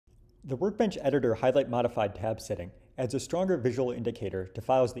The Workbench Editor Highlight Modified Tab setting adds a stronger visual indicator to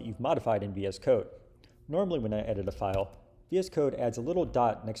files that you've modified in VS Code. Normally when I edit a file, VS Code adds a little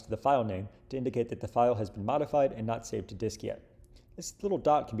dot next to the file name to indicate that the file has been modified and not saved to disk yet. This little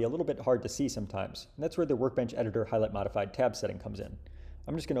dot can be a little bit hard to see sometimes, and that's where the Workbench Editor Highlight Modified Tab setting comes in.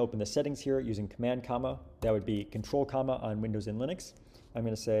 I'm just going to open the settings here using Command comma. That would be Control comma on Windows and Linux. I'm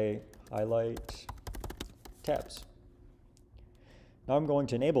going to say Highlight Tabs. Now I'm going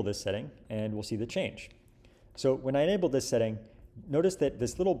to enable this setting and we'll see the change. So when I enable this setting, notice that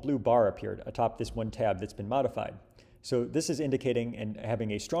this little blue bar appeared atop this one tab that's been modified. So this is indicating and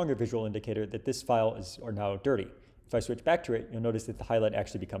having a stronger visual indicator that this file is now dirty. If I switch back to it, you'll notice that the highlight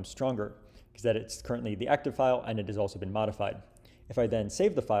actually becomes stronger because that it's currently the active file and it has also been modified. If I then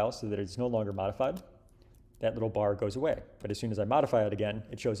save the file so that it's no longer modified, that little bar goes away. But as soon as I modify it again,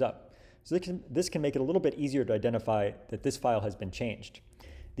 it shows up. So this can make it a little bit easier to identify that this file has been changed.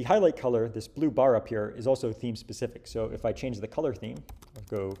 The highlight color, this blue bar up here, is also theme specific. So if I change the color theme, I'll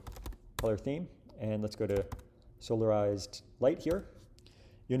go color theme, and let's go to solarized light here.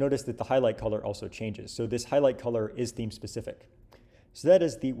 You'll notice that the highlight color also changes. So this highlight color is theme specific. So that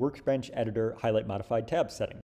is the Workbench Editor Highlight Modified Tab setting.